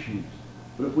own issues.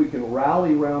 But if we can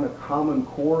rally around a common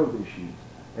core of issues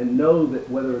and know that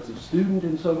whether it's a student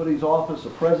in somebody's office, a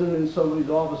president in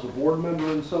somebody's office, a board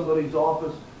member in somebody's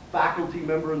office, faculty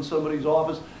member in somebody's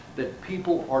office, that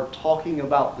people are talking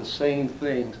about the same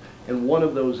things, and one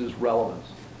of those is relevance.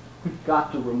 We've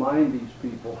got to remind these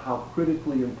people how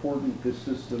critically important this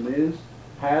system is,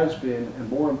 has been, and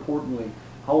more importantly,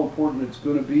 how important it's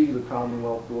going to be to the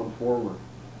Commonwealth going forward.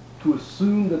 To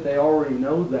assume that they already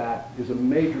know that is a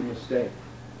major mistake,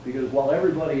 because while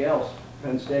everybody else,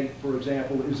 Penn State, for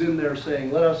example, is in there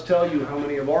saying, let us tell you how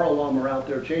many of our alum are out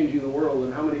there changing the world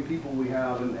and how many people we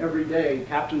have, and every day,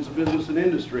 captains of business and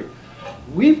industry,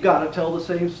 we've got to tell the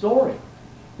same story.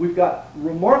 We've got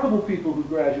remarkable people who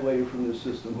graduated from this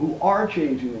system who are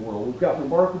changing the world. We've got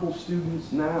remarkable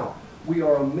students now. We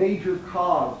are a major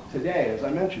cog today, as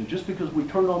I mentioned, just because we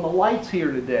turned on the lights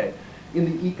here today in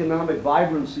the economic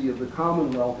vibrancy of the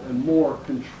Commonwealth and more,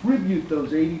 contribute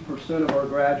those 80% of our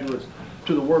graduates to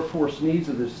to the workforce needs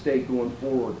of this state going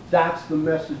forward. That's the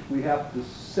message we have to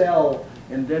sell,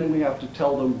 and then we have to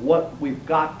tell them what we've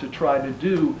got to try to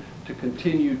do to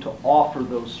continue to offer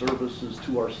those services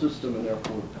to our system and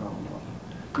therefore the Commonwealth.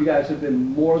 You guys have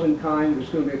been more than kind. There's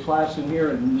going to be a class in here,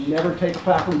 and never take a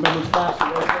faculty member's class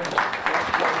away from you.